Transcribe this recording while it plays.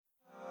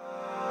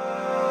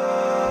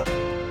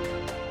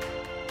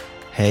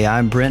Hey,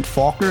 I'm Brent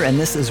Faulkner, and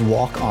this is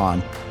Walk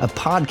On, a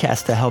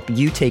podcast to help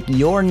you take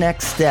your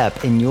next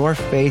step in your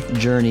faith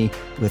journey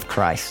with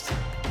Christ.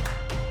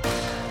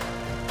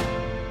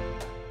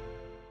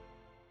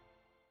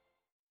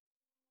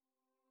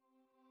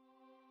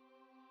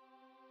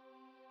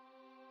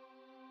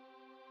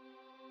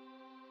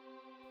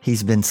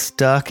 He's been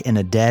stuck in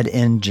a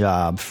dead-end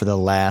job for the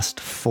last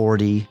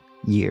 40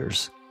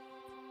 years.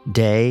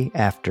 Day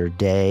after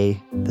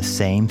day, the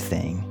same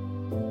thing.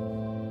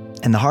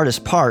 And the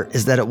hardest part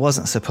is that it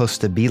wasn't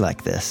supposed to be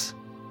like this.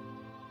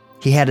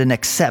 He had an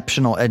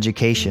exceptional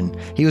education.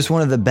 He was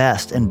one of the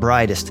best and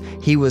brightest.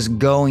 He was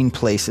going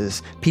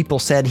places. People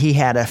said he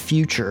had a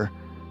future.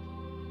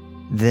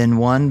 Then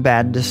one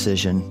bad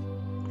decision,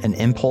 an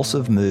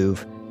impulsive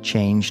move,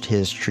 changed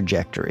his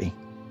trajectory.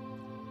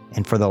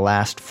 And for the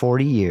last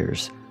 40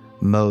 years,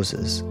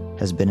 Moses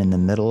has been in the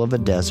middle of a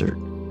desert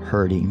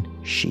herding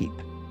sheep.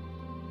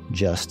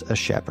 Just a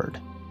shepherd.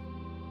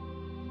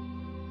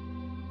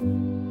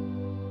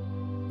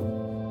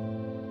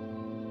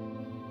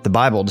 The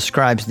Bible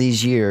describes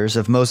these years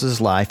of Moses'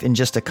 life in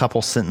just a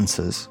couple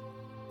sentences,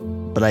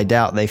 but I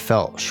doubt they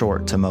felt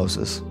short to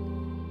Moses.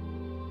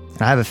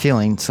 And I have a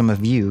feeling some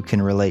of you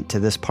can relate to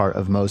this part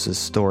of Moses'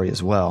 story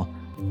as well.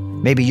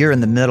 Maybe you're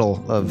in the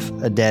middle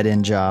of a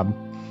dead-end job.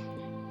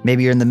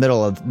 Maybe you're in the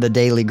middle of the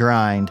daily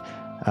grind,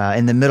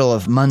 in the middle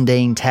of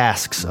mundane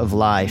tasks of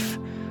life,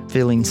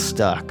 feeling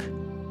stuck,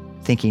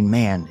 thinking,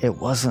 man, it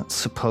wasn't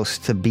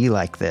supposed to be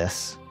like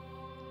this.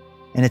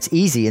 And it's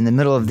easy in the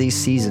middle of these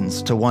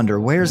seasons to wonder,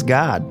 where's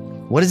God?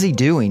 What is he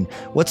doing?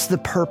 What's the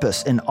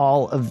purpose in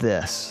all of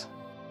this?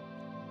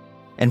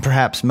 And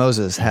perhaps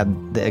Moses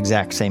had the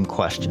exact same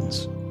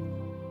questions.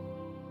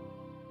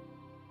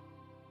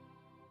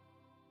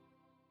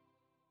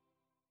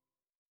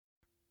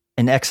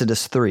 In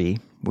Exodus 3,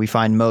 we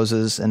find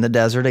Moses in the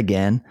desert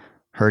again,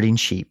 herding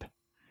sheep.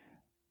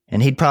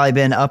 And he'd probably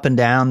been up and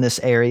down this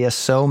area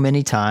so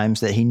many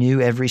times that he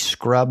knew every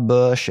scrub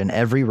bush and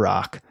every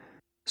rock.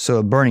 So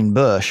a burning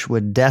bush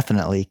would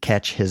definitely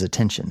catch his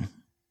attention.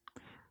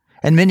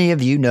 And many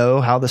of you know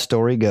how the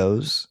story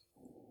goes.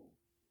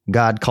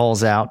 God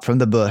calls out from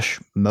the bush,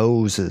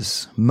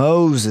 "Moses,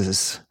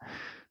 Moses."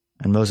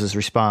 And Moses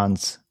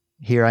responds,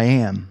 "Here I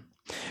am.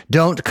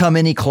 Don't come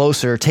any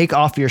closer. Take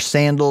off your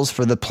sandals,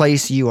 for the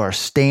place you are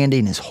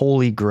standing is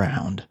holy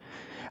ground.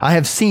 I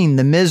have seen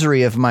the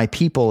misery of my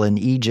people in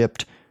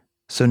Egypt.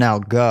 So now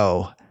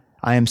go.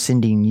 I am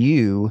sending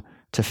you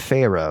to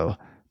Pharaoh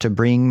to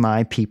bring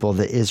my people,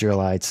 the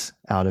Israelites,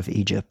 out of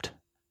Egypt."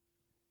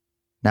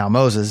 Now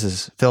Moses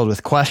is filled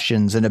with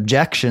questions and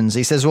objections.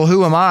 He says, well,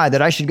 who am I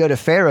that I should go to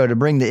Pharaoh to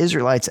bring the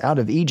Israelites out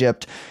of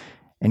Egypt?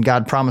 And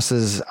God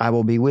promises, I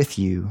will be with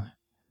you.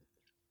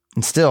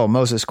 And still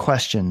Moses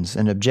questions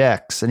and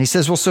objects. And he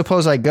says, well,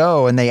 suppose I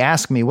go and they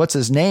ask me, what's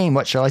his name?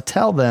 What shall I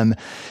tell them?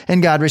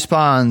 And God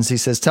responds, he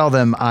says, tell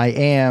them, I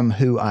am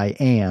who I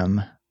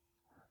am.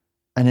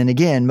 And then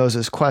again,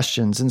 Moses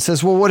questions and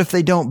says, well, what if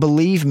they don't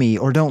believe me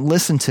or don't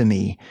listen to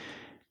me?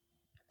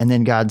 And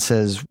then God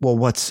says, well,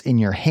 what's in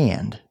your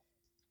hand?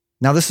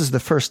 Now, this is the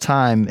first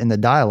time in the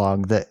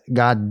dialogue that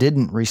God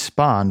didn't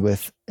respond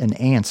with an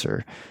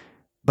answer,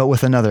 but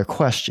with another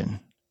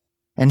question.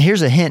 And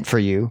here's a hint for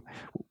you.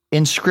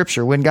 In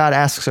Scripture, when God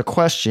asks a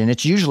question,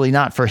 it's usually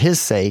not for his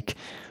sake,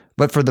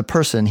 but for the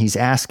person he's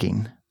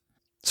asking.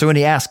 So when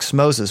he asks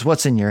Moses,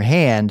 what's in your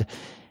hand?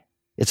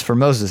 It's for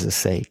Moses'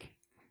 sake,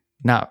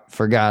 not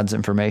for God's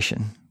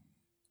information.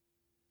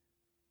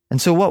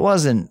 And so what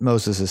was in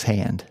Moses'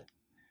 hand?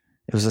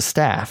 It was a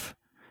staff,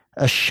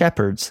 a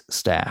shepherd's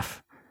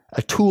staff,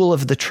 a tool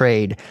of the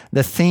trade,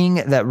 the thing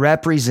that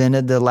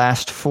represented the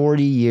last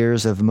 40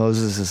 years of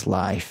Moses'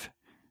 life.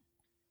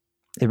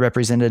 It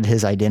represented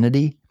his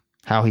identity,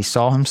 how he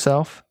saw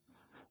himself,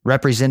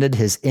 represented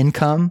his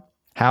income,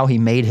 how he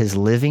made his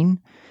living,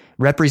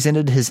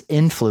 represented his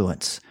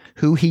influence,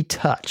 who he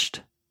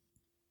touched,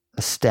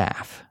 a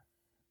staff.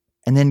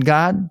 And then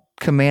God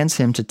commands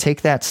him to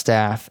take that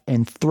staff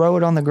and throw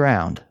it on the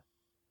ground.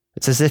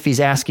 It's as if he's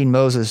asking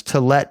Moses to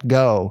let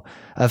go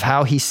of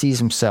how he sees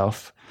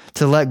himself,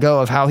 to let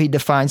go of how he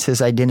defines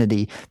his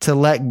identity, to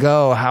let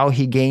go how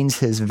he gains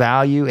his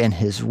value and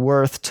his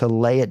worth, to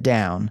lay it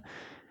down.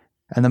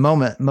 And the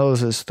moment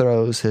Moses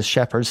throws his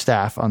shepherd's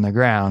staff on the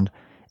ground,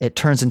 it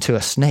turns into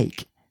a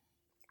snake.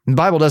 The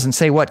Bible doesn't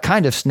say what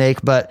kind of snake,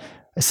 but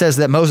it says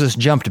that Moses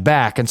jumped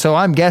back. And so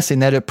I'm guessing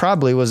that it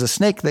probably was a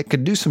snake that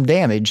could do some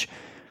damage,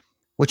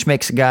 which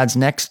makes God's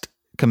next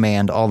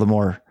command all the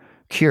more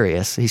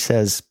curious. He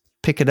says,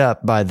 pick it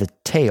up by the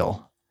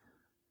tail.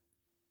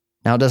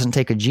 Now, it doesn't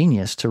take a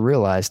genius to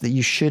realize that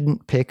you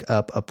shouldn't pick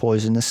up a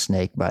poisonous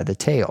snake by the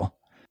tail.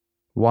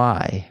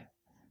 Why?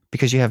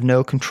 Because you have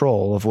no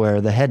control of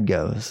where the head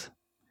goes.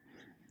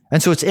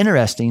 And so it's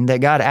interesting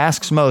that God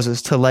asks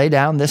Moses to lay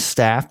down this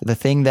staff, the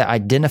thing that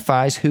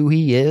identifies who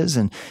he is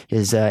and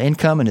his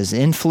income and his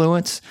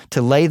influence,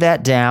 to lay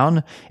that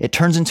down. It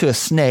turns into a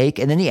snake,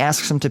 and then he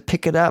asks him to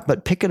pick it up,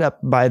 but pick it up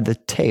by the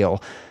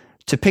tail,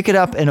 to pick it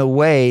up in a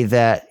way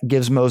that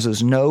gives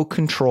Moses no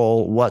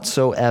control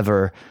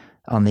whatsoever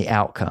on the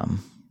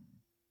outcome.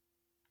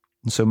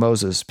 And so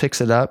Moses picks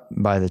it up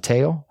by the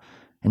tail,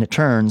 and it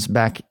turns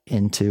back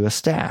into a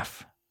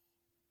staff.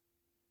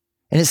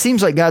 And it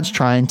seems like God's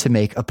trying to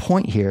make a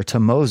point here to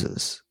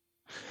Moses.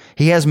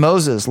 He has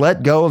Moses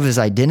let go of his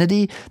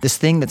identity, this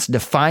thing that's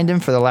defined him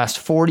for the last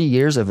 40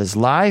 years of his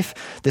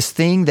life, this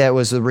thing that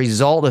was the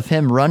result of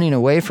him running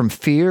away from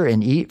fear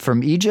and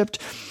from Egypt.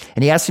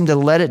 And he asks him to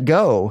let it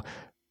go.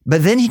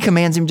 But then he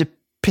commands him to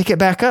pick it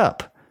back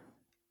up,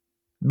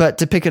 but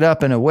to pick it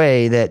up in a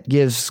way that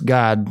gives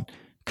God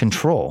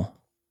control.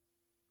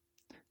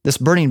 This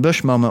burning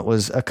bush moment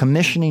was a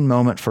commissioning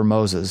moment for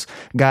Moses.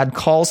 God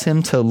calls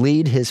him to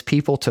lead his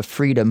people to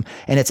freedom,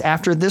 and it's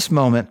after this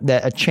moment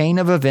that a chain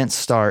of events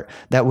start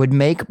that would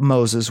make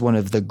Moses one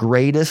of the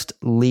greatest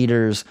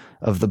leaders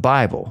of the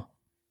Bible.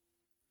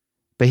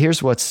 But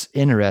here's what's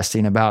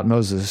interesting about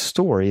Moses'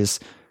 story is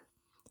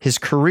his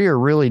career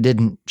really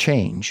didn't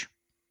change.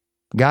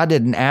 God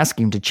didn't ask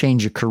him to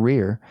change a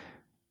career.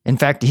 In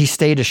fact, he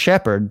stayed a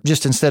shepherd.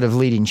 Just instead of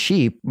leading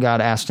sheep,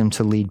 God asked him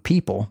to lead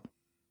people.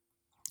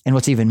 And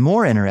what's even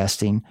more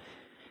interesting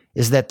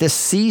is that this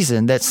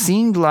season that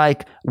seemed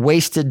like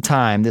wasted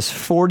time, this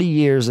 40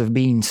 years of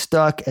being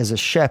stuck as a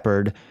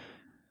shepherd,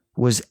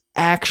 was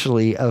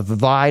actually a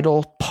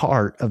vital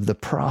part of the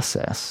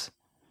process.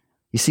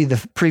 You see,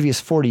 the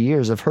previous 40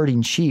 years of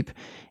herding sheep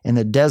in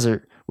the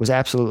desert was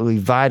absolutely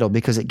vital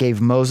because it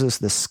gave Moses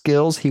the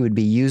skills he would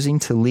be using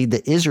to lead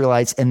the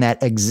Israelites in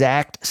that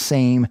exact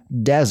same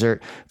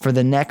desert for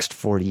the next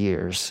 40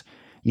 years.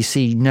 You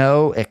see,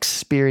 no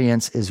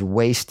experience is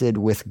wasted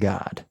with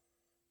God.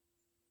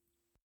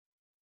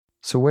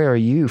 So where are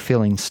you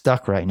feeling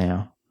stuck right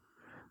now?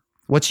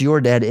 What's your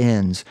dead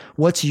ends?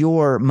 What's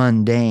your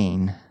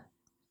mundane?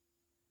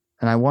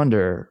 And I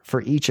wonder,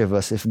 for each of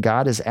us, if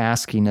God is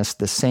asking us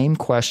the same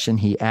question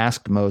he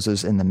asked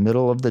Moses in the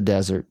middle of the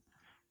desert,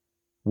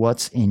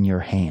 what's in your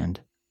hand?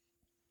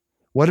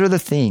 What are the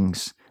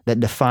things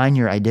that define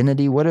your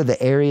identity? What are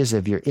the areas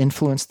of your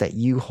influence that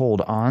you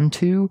hold on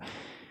to?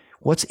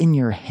 What's in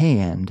your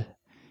hand?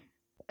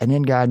 And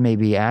then God may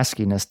be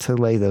asking us to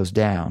lay those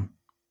down.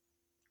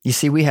 You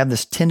see, we have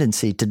this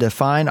tendency to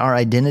define our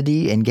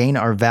identity and gain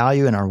our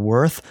value and our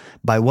worth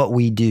by what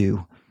we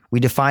do. We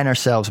define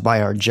ourselves by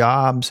our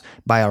jobs,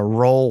 by our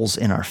roles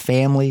in our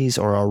families,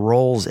 or our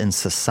roles in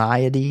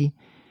society.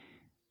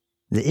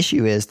 The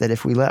issue is that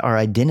if we let our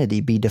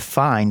identity be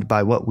defined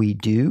by what we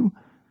do,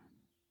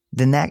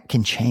 then that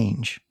can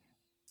change.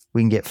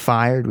 We can get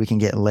fired. We can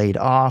get laid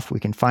off. We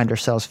can find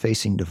ourselves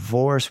facing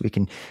divorce. We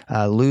can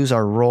lose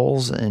our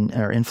roles and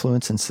our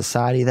influence in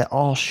society. That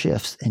all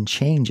shifts and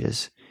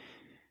changes.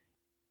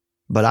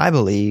 But I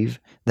believe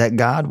that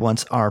God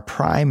wants our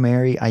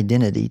primary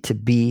identity to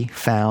be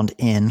found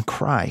in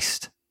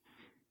Christ.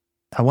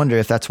 I wonder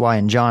if that's why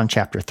in John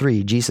chapter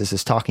 3, Jesus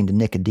is talking to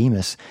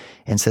Nicodemus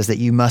and says that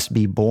you must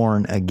be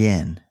born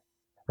again.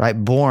 Right?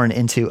 Born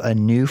into a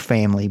new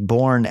family,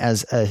 born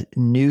as a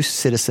new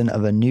citizen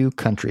of a new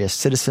country, a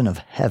citizen of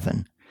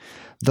heaven.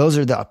 Those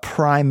are the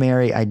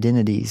primary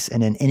identities,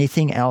 and then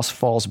anything else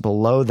falls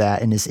below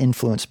that and is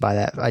influenced by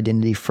that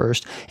identity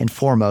first and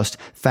foremost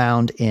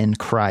found in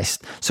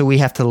Christ. So we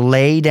have to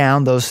lay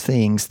down those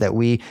things that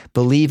we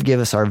believe give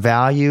us our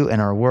value and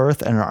our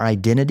worth and our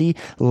identity,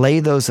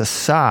 lay those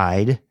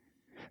aside,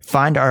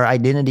 find our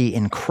identity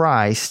in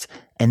Christ,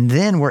 and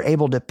then we're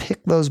able to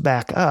pick those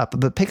back up,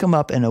 but pick them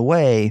up in a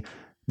way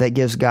that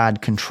gives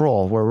God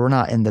control, where we're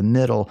not in the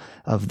middle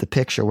of the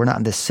picture. We're not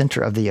in the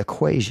center of the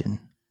equation.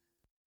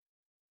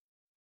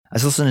 I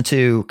was listening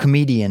to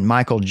comedian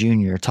Michael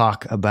Jr.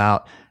 talk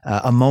about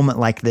a moment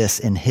like this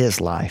in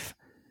his life.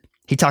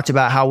 He talked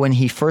about how when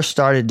he first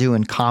started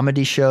doing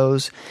comedy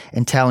shows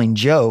and telling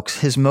jokes,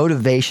 his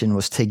motivation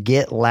was to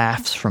get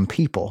laughs from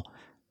people.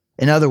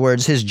 In other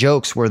words, his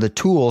jokes were the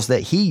tools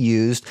that he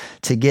used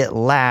to get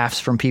laughs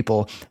from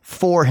people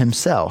for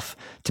himself,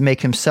 to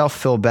make himself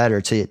feel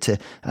better, to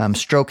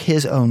stroke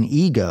his own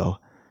ego.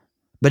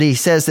 But he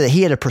says that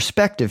he had a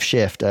perspective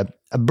shift, a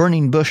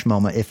burning bush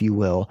moment, if you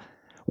will,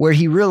 where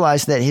he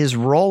realized that his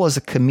role as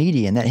a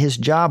comedian, that his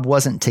job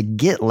wasn't to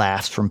get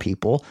laughs from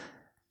people,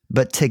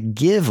 but to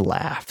give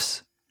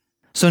laughs.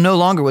 So no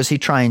longer was he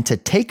trying to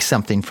take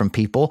something from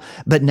people,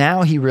 but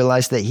now he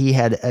realized that he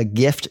had a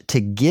gift to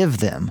give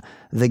them,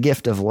 the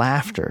gift of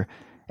laughter.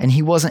 And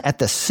he wasn't at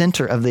the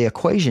center of the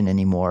equation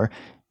anymore.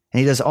 And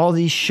he does all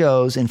these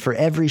shows, and for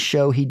every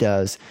show he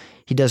does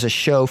a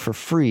show for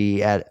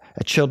free at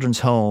a children's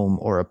home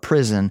or a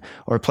prison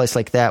or a place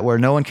like that where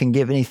no one can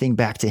give anything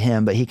back to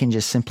him, but he can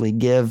just simply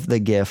give the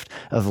gift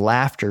of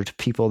laughter to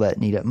people that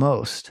need it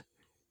most.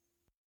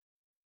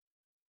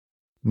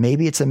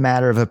 Maybe it's a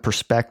matter of a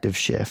perspective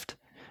shift,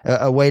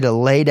 a way to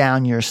lay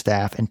down your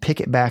staff and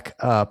pick it back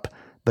up,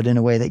 but in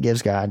a way that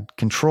gives God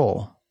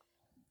control.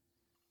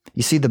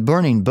 You see, the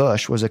burning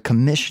bush was a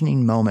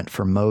commissioning moment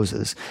for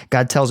Moses.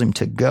 God tells him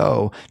to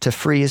go to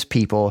free his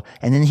people,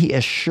 and then he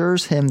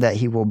assures him that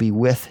he will be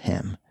with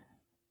him.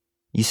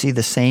 You see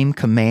the same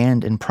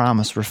command and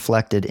promise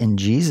reflected in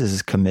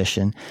Jesus'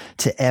 commission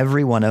to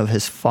every one of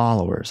his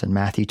followers in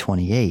Matthew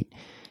 28.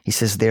 He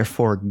says,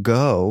 therefore,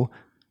 go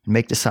and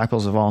make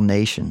disciples of all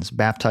nations,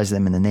 baptize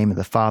them in the name of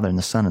the Father and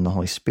the Son and the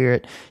Holy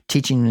Spirit,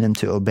 teaching them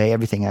to obey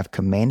everything I've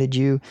commanded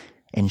you.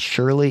 And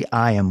surely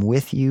I am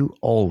with you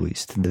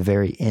always to the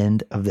very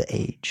end of the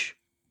age.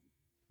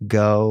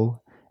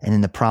 Go, and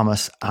in the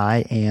promise,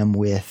 I am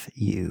with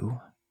you.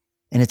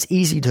 And it's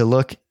easy to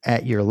look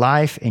at your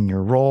life and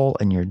your role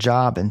and your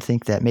job and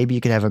think that maybe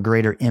you could have a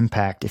greater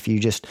impact if you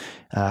just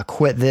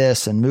quit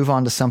this and move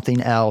on to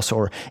something else.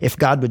 Or if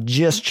God would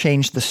just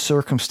change the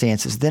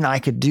circumstances, then I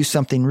could do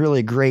something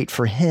really great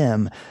for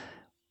him.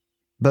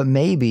 But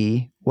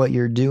maybe what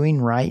you're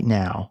doing right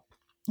now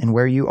and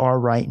where you are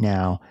right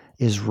now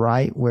is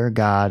right where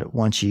God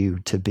wants you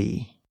to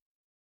be.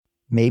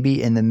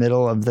 Maybe in the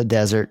middle of the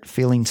desert,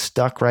 feeling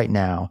stuck right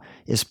now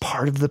is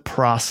part of the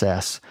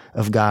process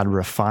of God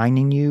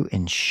refining you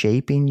and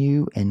shaping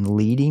you and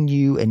leading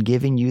you and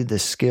giving you the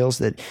skills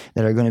that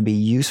are going to be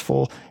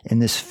useful in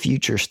this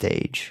future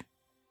stage.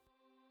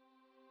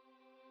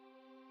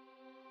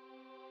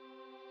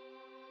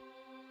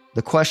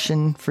 The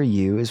question for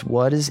you is,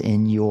 what is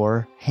in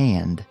your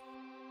hand?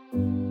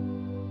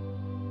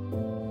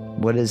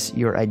 What is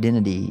your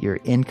identity, your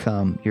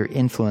income, your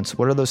influence?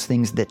 What are those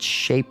things that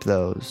shape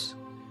those?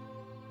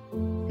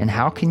 And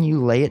how can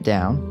you lay it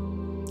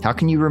down? How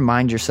can you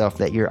remind yourself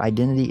that your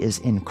identity is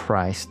in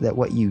Christ, that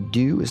what you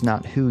do is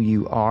not who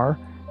you are?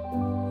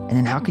 And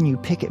then how can you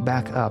pick it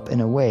back up in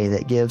a way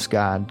that gives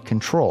God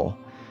control?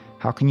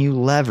 How can you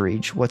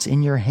leverage what's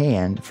in your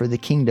hand for the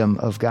kingdom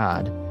of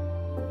God?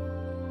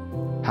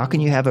 How can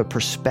you have a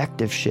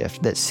perspective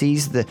shift that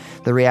sees the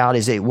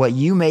realities that what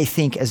you may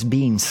think as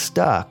being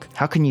stuck?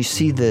 How can you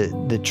see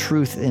the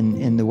truth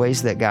in the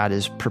ways that God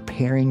is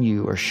preparing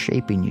you or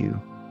shaping you?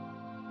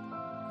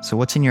 So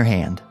what's in your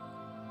hand?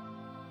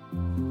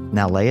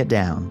 Now lay it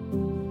down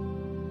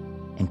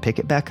and pick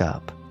it back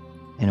up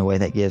in a way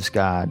that gives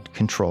God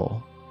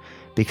control,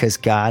 because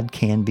God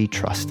can be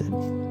trusted.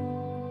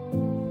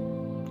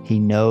 He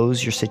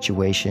knows your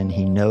situation.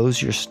 He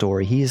knows your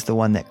story. He is the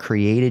one that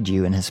created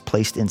you and has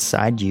placed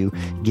inside you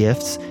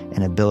gifts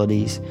and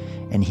abilities,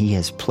 and he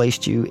has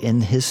placed you in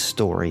his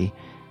story,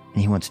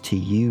 and he wants to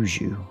use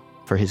you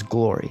for his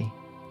glory.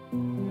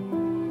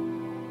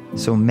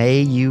 So may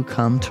you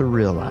come to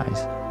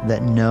realize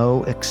that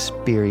no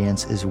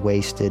experience is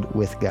wasted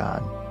with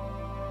God.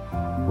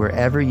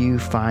 Wherever you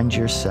find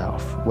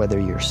yourself, whether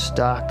you're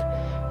stuck,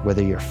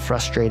 whether you're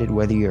frustrated,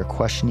 whether you're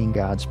questioning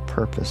God's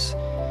purpose,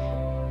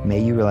 may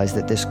you realize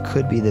that this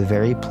could be the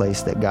very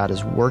place that God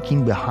is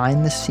working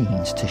behind the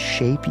scenes to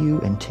shape you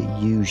and to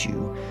use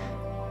you.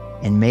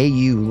 And may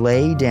you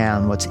lay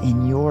down what's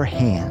in your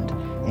hand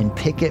and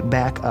pick it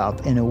back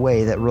up in a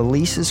way that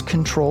releases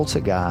control to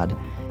God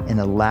and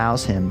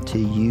allows him to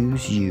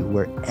use you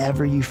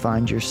wherever you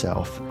find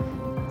yourself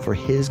for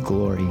his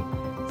glory,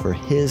 for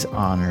his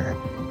honor,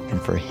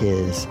 and for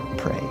his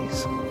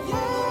praise.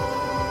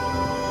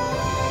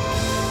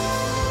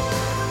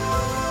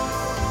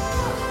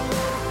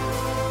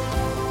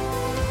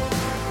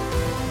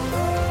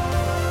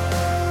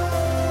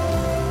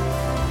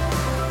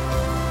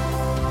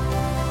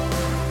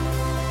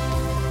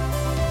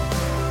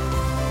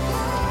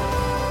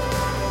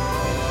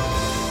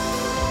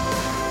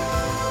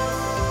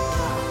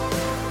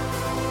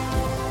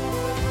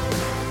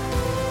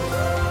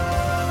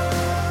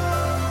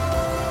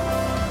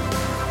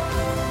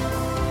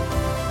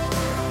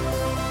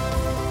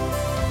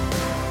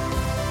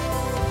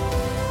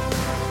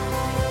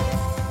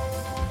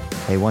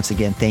 Hey, once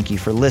again, thank you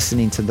for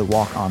listening to the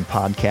Walk On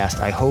podcast.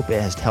 I hope it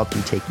has helped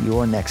you take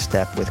your next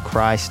step with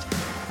Christ.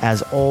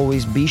 As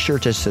always, be sure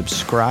to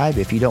subscribe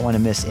if you don't want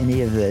to miss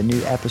any of the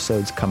new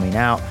episodes coming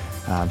out.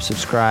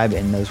 Subscribe,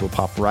 and those will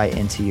pop right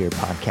into your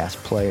podcast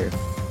player.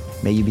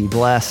 May you be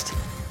blessed.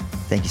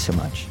 Thank you so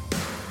much.